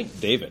 Mm-hmm. Point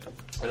David.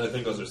 And I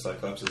think those are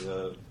Cyclops'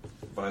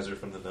 visor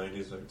from the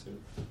 90s there, too.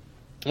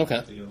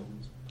 Okay.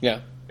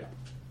 Yeah.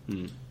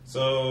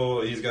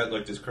 So he's got,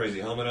 like, this crazy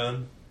helmet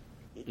on.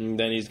 And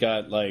then he's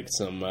got, like,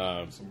 some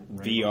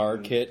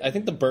VR kit. I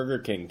think the Burger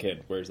King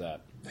kid wears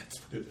that. That's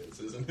what it is,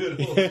 isn't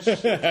it? Holy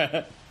shit.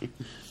 That's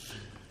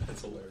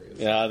hilarious.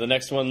 Yeah, the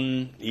next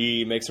one,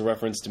 he makes a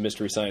reference to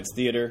Mystery Science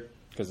Theater,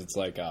 because it's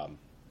like,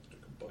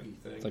 Buggy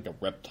thing. it's like a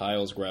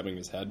reptile's grabbing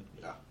his head.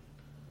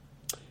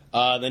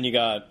 Yeah. Then you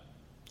got...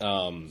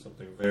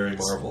 Something very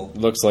Marvel.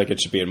 looks like it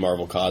should be in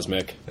Marvel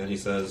Cosmic. And he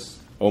says...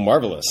 Oh,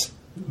 marvelous.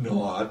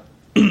 Not.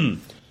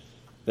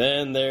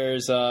 Then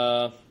there's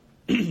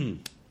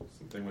Something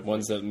with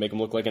ones that make him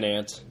look like an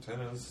ant.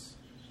 antennas.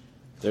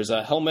 There's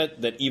a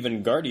helmet that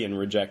even Guardian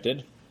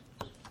rejected.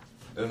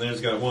 And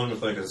there's got one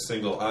with like a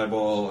single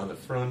eyeball on the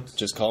front.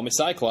 Just call me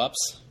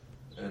Cyclops.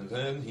 And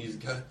then he's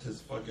got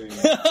this fucking...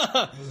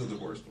 This is the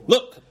worst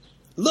one.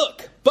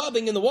 Look!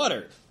 Bobbing in the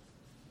water!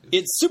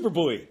 It's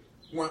Superboy!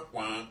 Wah,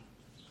 wah.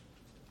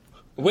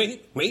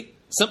 Wait,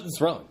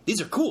 something's wrong.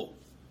 These are cool.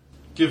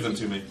 Give them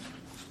to me.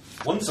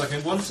 1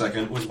 second.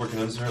 Was working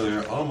on this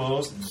earlier.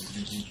 Almost.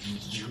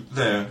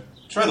 There.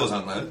 Try those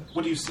on, lad.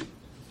 What do you see?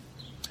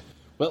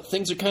 Well,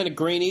 things are kind of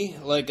grainy,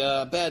 like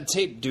a bad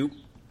tape dupe.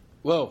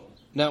 Whoa,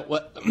 now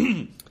what?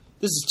 This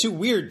is too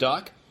weird,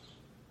 Doc.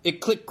 It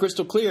clicked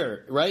crystal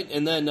clear, right?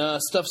 And then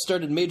stuff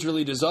started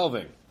majorly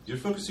dissolving. You're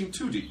focusing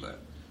too deep, lad.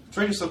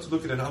 Train yourself to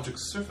look at an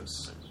object's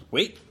surface.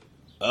 Wait.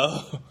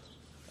 Oh,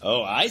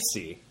 I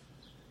see.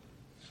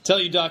 Tell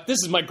you, Doc,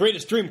 this is my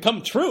greatest dream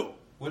come true.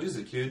 What is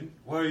it, kid?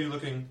 Why are you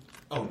looking...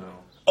 Oh, no.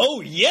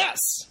 Oh, yes!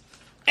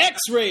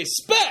 X-ray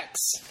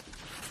specs!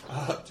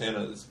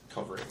 Tana is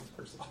covering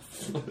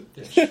herself.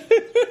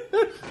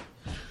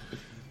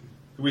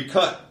 We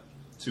cut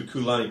to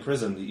Kulani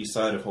Prison, the east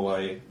side of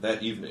Hawaii,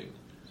 that evening.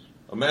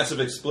 A massive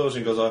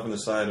explosion goes off in the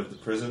side of the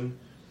prison,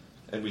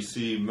 and we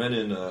see men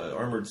in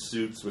armored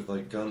suits with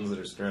like guns that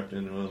are strapped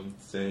into them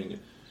saying,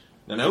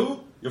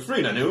 "Nanu, you're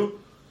free, Nanu.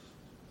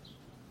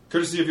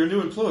 Courtesy of your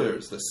new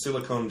employers, the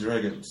Silicon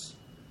Dragons."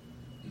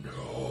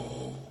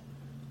 No.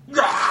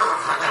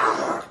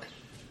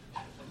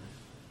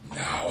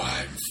 Now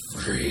I'm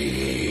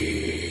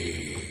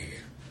free.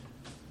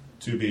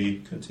 To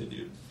be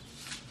continued.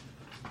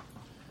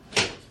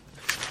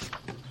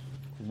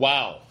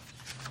 Wow.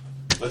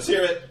 Let's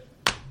hear it.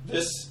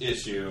 This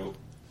issue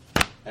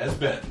has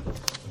been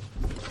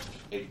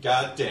a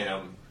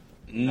goddamn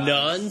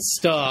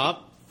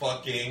Non-stop.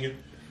 fucking...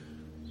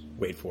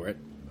 Wait for it.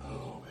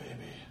 Oh,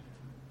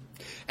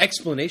 baby.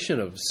 Explanation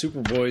of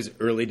Superboy's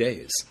early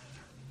days.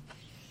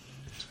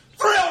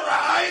 Thrill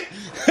ride!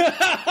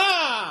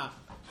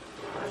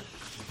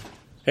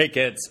 Hey,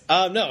 kids.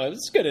 No,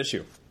 it's a good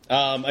issue.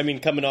 I mean,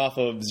 coming off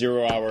of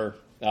 0 Hour,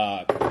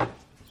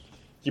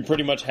 you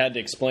pretty much had to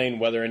explain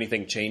whether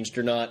anything changed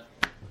or not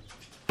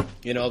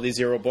in all these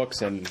Zero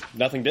books, and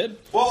nothing did.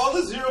 Well, all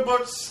the Zero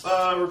books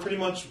were pretty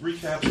much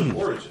recaps of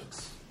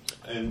Origins.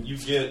 And you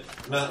get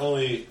not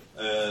only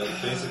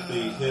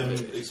basically him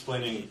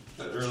explaining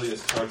the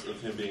earliest parts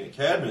of him being a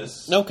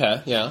Cadmus,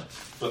 Okay, yeah.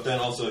 but then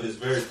also his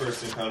very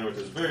first encounter with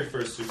his very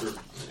first super,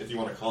 if you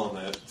want to call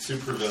him that,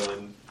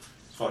 supervillain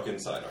fucking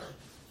sidearm.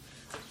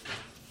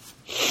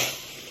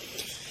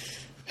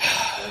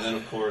 And then,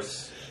 of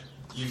course,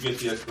 you get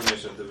the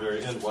explanation at the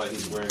very end why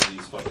he's wearing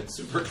these fucking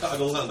super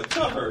goggles on the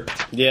cover.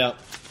 Yeah.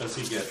 Because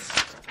he gets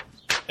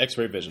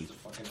X-ray vision.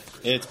 fucking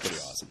X-ray It's pretty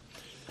awesome.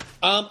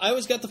 I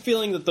always got the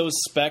feeling that those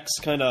specs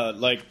kind of,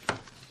 like,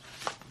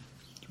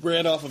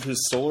 ran off of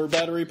his solar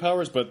battery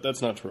powers, but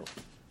that's not true.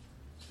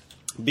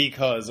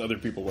 Because other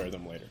people wear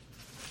them later.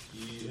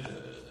 Yes.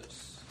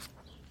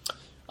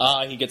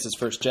 He gets his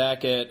first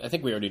jacket. I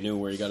think we already knew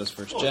where he got his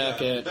first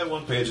jacket. Yeah. That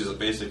one page is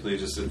basically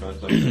just like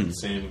the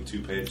same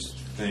 2-page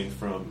thing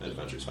from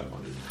Adventures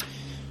 500.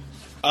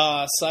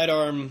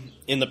 Sidearm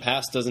in the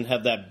past doesn't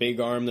have that big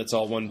arm that's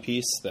all one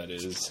piece. That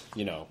is,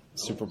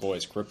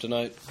 Superboy's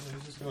kryptonite.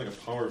 He's just got like a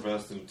power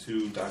vest and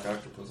 2 Doc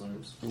Octopus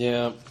arms.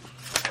 Yeah.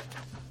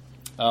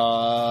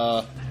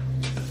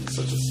 He's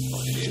such a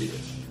fucking idiot.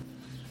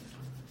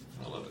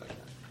 I love that guy.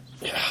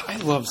 Yeah, I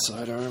love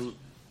Sidearm.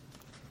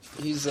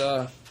 He's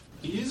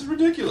He's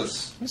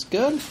ridiculous. he's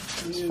good.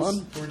 He's He's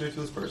fun. a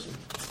ridiculous person.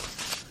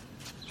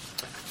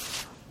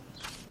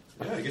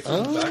 Yeah, I get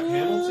some back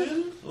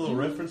Hamilton. A little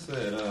reference to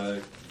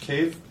that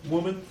cave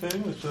woman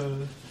thing with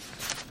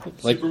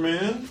Like-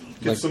 Superman.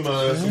 Get some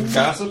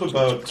gossip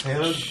about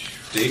Tana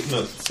dating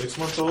a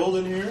 6-month-old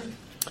in here.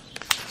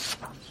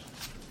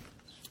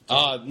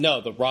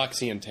 No, the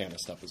Roxy and Tana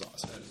stuff is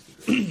awesome. That is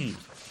great.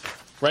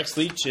 Rex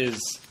Leach is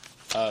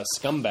a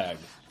scumbag. Of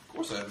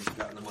course I haven't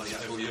gotten the money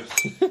I owe you.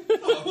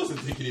 Oh, I wasn't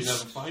thinking you'd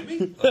have to find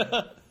me.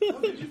 How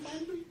did you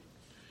find me?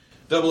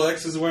 Double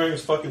X is wearing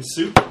his fucking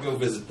suit to go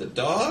visit the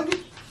dog.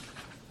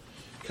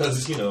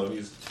 Because, you know,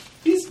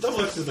 he's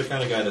Double X is the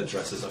kind of guy that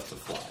dresses up to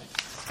fly.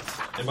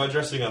 And by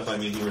dressing up, I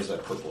mean he wears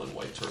that purple and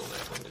white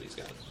turtleneck thing that he's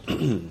got.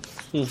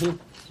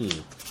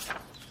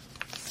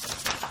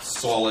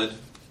 Solid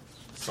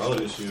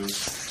issue.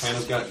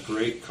 Tana's got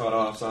great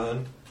cutoffs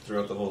on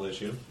throughout the whole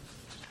issue.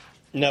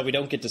 No, we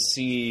don't get to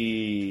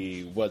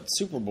see what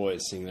Superboy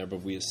is seeing there,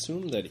 but we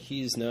assume that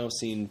he's now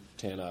seen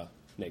Tana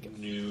naked.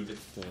 Nude,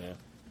 Yeah.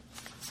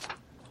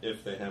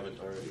 if they haven't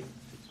already.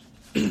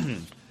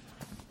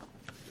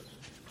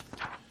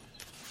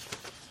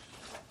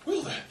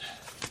 Well then.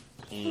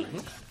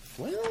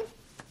 Well,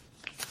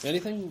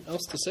 anything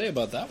else to say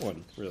about that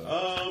one, really?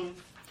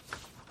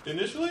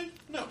 Initially,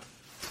 no.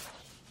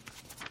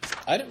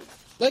 I don't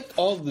like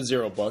all of the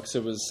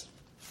 $0.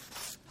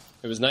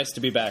 It was nice to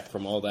be back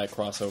from all that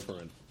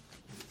crossover,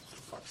 For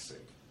fuck's sake.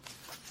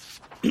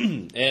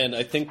 and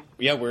I think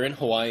we're in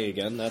Hawaii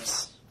again.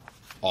 That's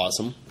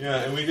awesome. Yeah,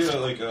 and we get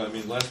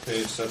last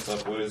page sets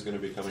up what is going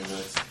to be coming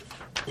next.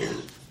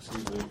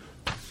 Excuse me.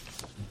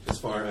 As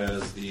far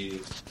as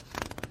the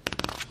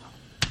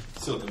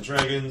Silicon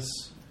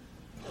Dragons,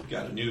 we've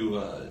got a new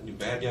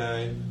bad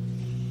guy.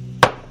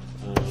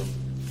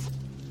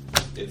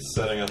 It's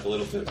setting up a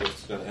little bit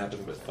what's going to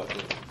happen with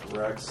fucking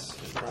Rex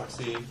and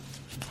Roxy.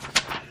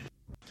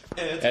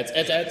 Ads.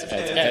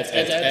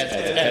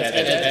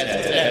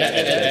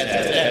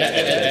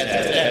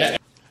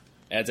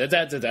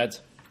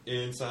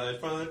 Inside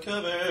front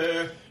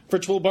cover.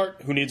 Virtual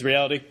Bart, who needs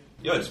reality?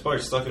 Yo, it's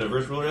Bart stuck in a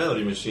virtual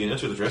reality machine.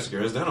 Enter the dressing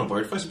area. Down on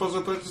Bart. If I suppose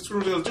I played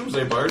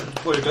Doomsday Bart.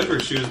 Play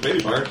Gunbreak Shoes,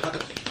 Baby Bart.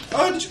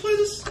 Did you play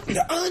this?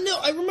 No,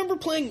 I remember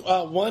playing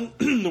one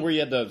where you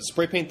had to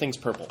spray paint things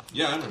purple.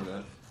 Yeah, I remember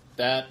that.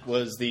 That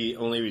was the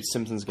only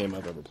Simpsons game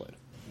I've ever played.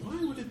 Why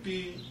would it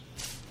be...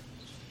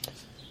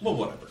 Well,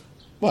 whatever.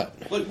 What?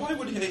 Like, why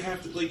would they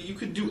have to... Like, you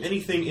could do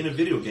anything in a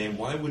video game.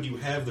 Why would you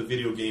have the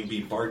video game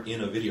be Bart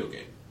in a video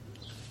game?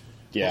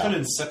 Yeah. What kind of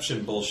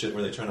Inception bullshit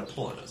were they trying to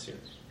pull on us here?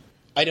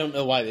 I don't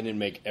know why they didn't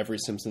make every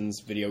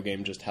Simpsons video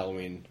game just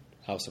Halloween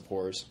House of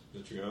Horrors.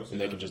 Did you go? And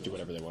they can just do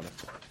whatever they want.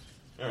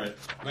 Alright,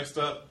 next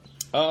up.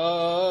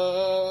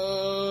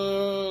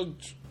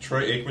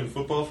 Troy Aikman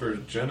football for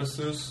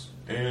Genesis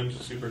and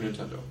Super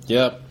Nintendo.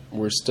 Yep.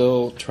 We're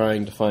still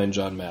trying to find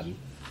John Madden.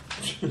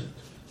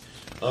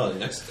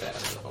 Next ad,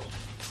 though.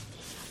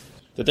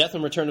 The Death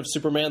and Return of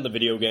Superman, the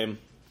video game.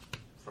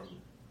 From...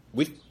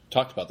 We've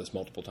talked about this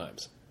multiple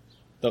times.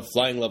 The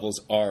flying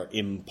levels are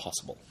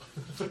impossible.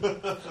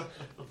 Fuck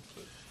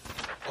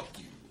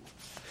you.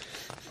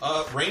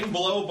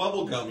 Rainbow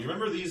Bubblegum. You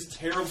remember these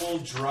terrible,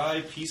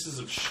 dry pieces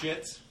of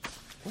shit?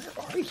 Where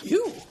are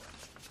you?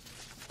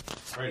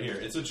 Right here.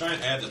 It's a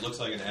giant ad that looks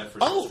like an ad for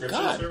Oh, subscription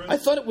God. service. I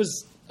thought it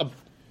was...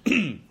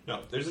 No,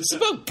 there's a... It's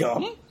about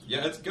gum?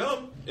 Yeah, it's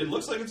gum. It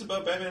looks like it's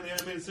about Batman the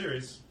Animated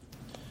Series.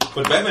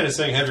 But Batman is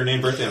saying, have your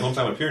name, birthday, and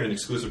hometown appear in an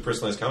exclusive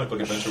personalized comic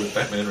book adventure with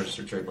Batman,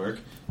 registered trademark.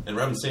 And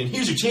Robin's saying,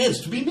 here's your chance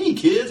to be me,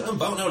 kids. I'm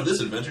bowing out of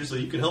this adventure so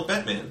you can help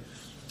Batman.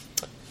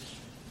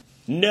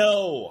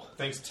 No.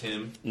 Thanks,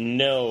 Tim.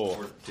 No.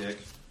 Or Dick.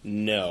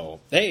 No.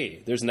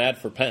 Hey, there's an ad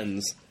for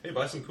pens. Hey,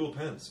 buy some cool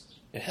pens.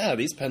 Yeah,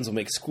 these pens will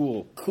make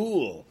school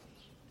cool.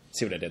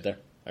 See what I did there?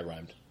 I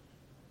rhymed.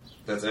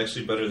 That's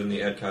actually better than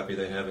the ad copy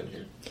they have in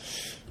here.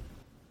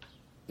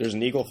 There's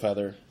an eagle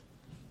feather.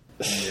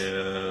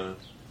 Yeah.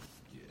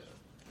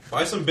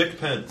 Buy some Bic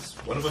pens.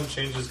 One of them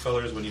changes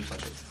colors when you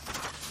touch it.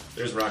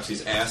 There's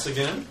Roxy's ass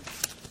again.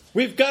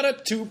 We've got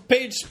a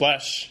 2-page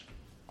splash.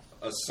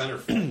 A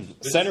centerfold.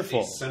 Centerfold. This is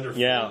a centerfold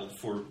Yeah.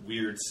 for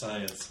weird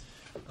science.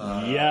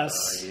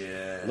 Yes.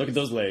 Yeah. Look at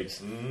those legs.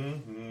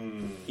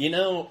 Mm-hmm. You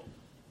know,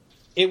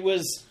 it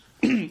was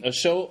a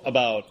show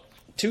about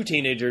 2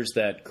 teenagers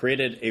that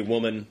created a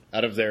woman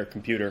out of their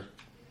computer.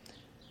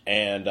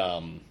 And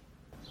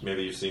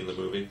Maybe you've seen the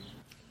movie.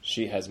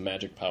 she has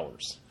magic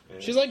powers.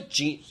 And She's like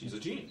she's a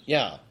genie.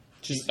 Yeah.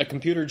 She's a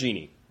computer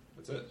genie.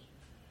 That's it.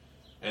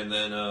 And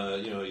then,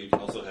 you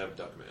also have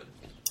Duckman.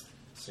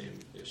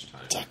 Same-ish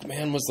time.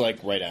 Duckman was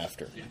like right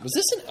after. Yeah. Was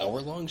this an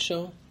hour-long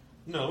show?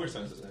 No, we're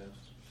science is half.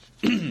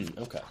 Okay.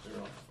 They're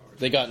all hours.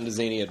 They got into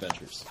Zany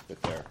Adventures with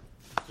their...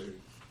 They're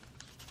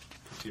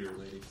computer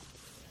lady.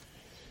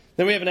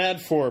 Then we have an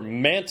ad for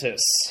Mantis.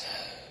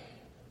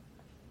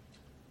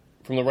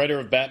 From the writer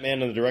of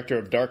Batman and the director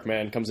of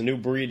Darkman comes a new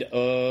breed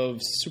of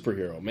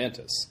superhero,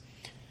 Mantis.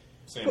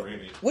 Sam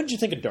Raimi. What did you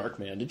think of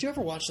Darkman? Did you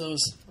ever watch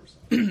those?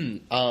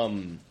 It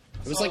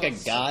was like a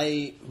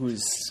guy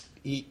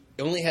he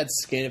only had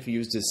skin if he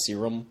used his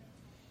serum.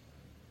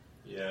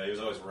 Yeah, he was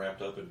always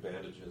wrapped up in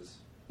bandages.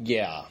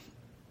 Yeah.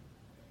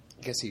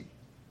 I guess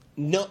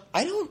No,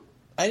 I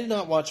did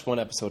not watch one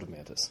episode of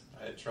Mantis.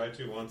 I tried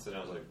to once, and I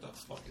was like, the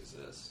fuck is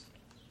this?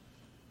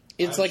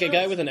 It's like a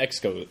guy with an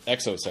exoskeleton,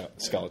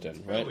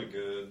 right? Probably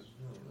good.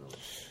 I don't know.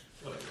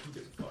 Whatever. Who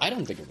gives a fuck? I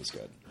don't think it was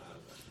good. I don't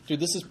know. Dude,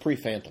 this is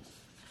pre-Phantom.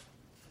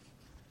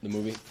 The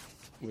movie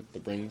with the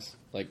rings.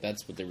 Like,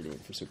 that's what they were doing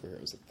for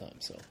superheroes at the time,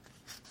 so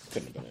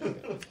couldn't have been any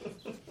good.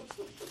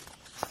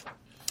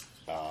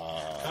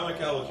 Comic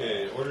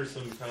Cavalcade. Order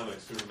some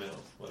comics through the mail.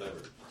 Whatever.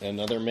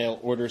 Another mail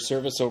order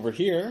service over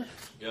here.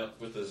 Yep,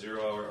 with the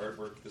 0-hour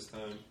artwork this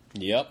time.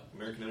 Yep.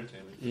 American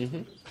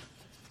Entertainment.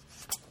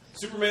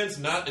 Superman's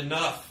not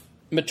enough.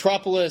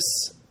 Metropolis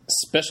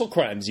Special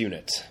Crimes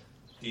Unit.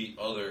 The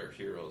other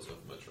heroes of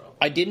Metropolis.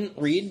 I didn't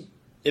read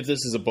if this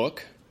is a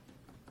book,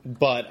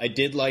 but I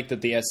did like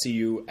that the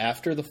SCU,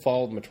 after the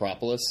fall of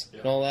Metropolis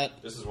and all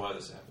that, This is why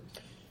this happened.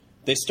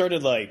 they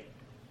started like...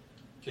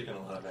 Kicking a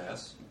lot of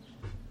ass.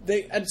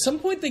 At some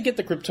point they get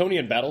the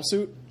Kryptonian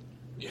battlesuit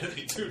Yeah,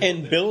 they do.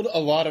 and build a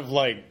lot of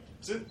like...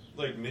 Is it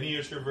like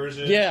miniature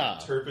version? Yeah.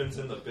 Turpin's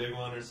in the big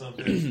one or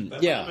something?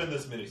 That Yeah. might have been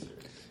this miniseries.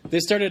 They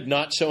started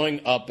not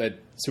showing up at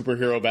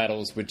superhero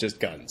battles with just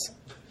guns.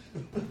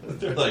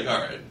 They're like,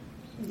 alright,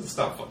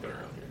 stop fucking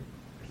around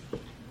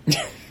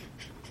here.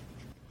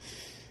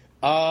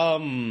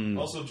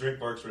 Also, drink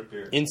Barks root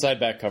beer. Inside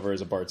back cover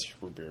is a Bart's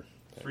root beer.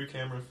 Free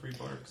camera, free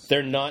Barks.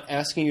 They're not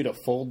asking you to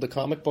fold the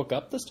comic book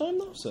up this time,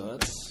 though, so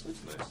that's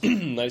That's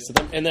nice. nice of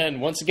them. And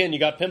then, once again, you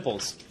got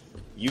pimples.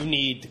 You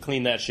need to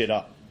clean that shit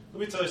up. Let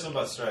me tell you something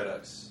about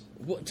Stridex.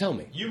 Tell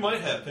me. You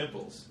might have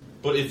pimples,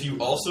 but if you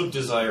also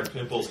desire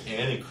pimples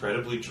and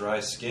incredibly dry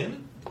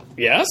skin,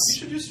 Yes? you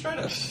should use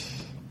Stridex.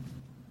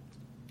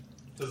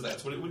 Because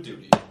that's what it would do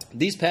to you.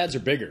 These pads are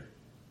bigger.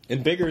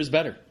 And bigger is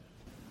better.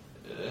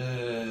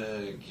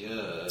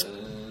 Guess.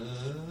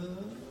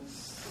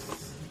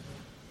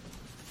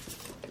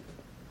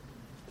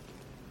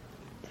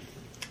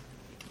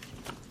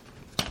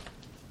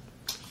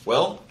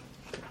 Well,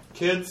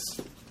 kids,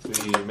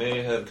 we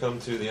may have come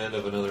to the end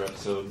of another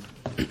episode.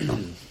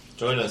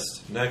 Join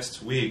us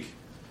next week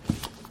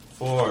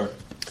for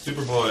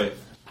Superboy.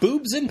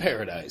 Boobs in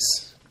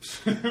Paradise.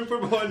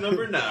 Superboy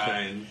number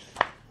 9.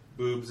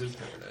 Boobs in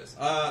Paradise.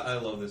 I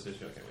love this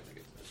issue. I can't wait to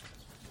get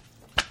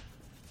to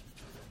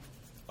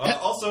this.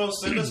 Also,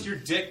 send us your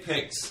dick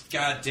pics.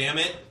 God damn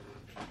it.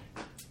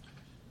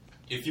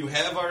 If you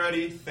have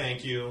already,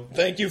 thank you.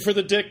 Thank you for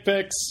the dick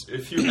pics.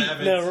 If you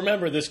haven't, Now,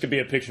 remember, this could be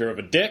a picture of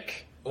a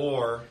dick,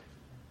 or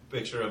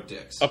picture of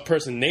dicks. a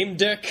person named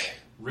Dick.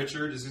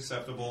 Richard is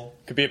acceptable.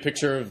 Could be a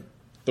picture of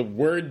the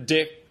word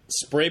dick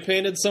spray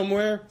painted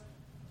somewhere.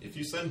 If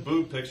you send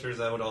boob pictures,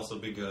 that would also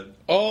be good.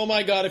 Oh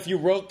my god, if you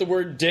wrote the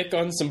word dick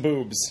on some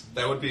boobs.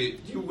 That would be...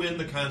 You win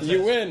the contest.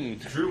 You win.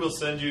 Drew will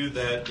send you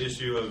that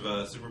issue of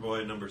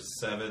Superboy number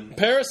 7.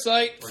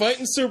 Parasite,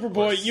 fighting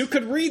Superboy. You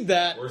could read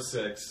that. Or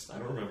 6. I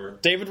don't remember.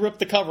 David ripped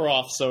the cover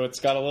off, so it's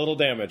got a little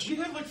damage. We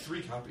have like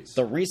 3 copies.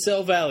 The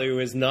resale value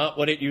is not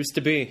what it used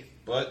to be.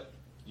 But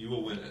you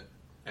will win it.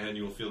 And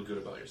you will feel good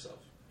about yourself.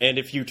 And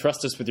if you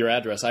trust us with your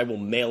address, I will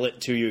mail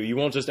it to you. You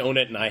won't just own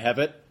it and I have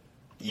it.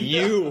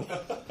 You.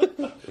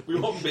 We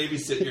won't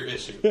babysit your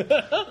issue.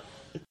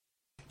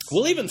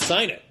 We'll even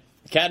sign it.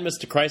 Cadmus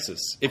to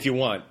Crisis, if you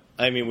want.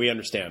 I mean, we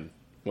understand,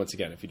 once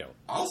again, if you don't.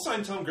 I'll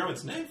sign Tom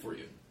Grumman's name for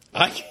you.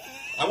 I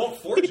won't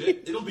forge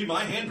it. It'll be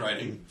my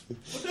handwriting.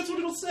 But that's what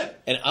it'll say.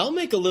 And I'll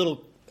make a little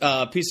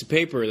piece of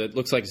paper that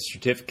looks like a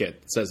certificate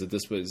that says that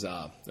this was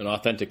an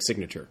authentic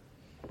signature.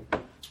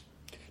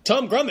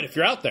 Tom Grumman, if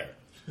you're out there,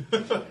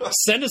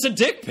 send us a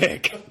dick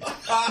pic.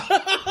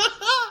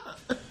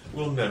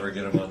 We'll never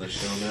get him on the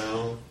show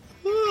now.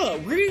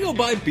 We're going to go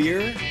buy beer,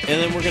 and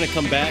then we're going to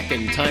come back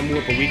and time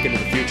warp a week into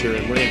the future,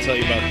 and we're going to tell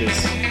you about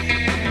this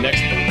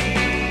next book.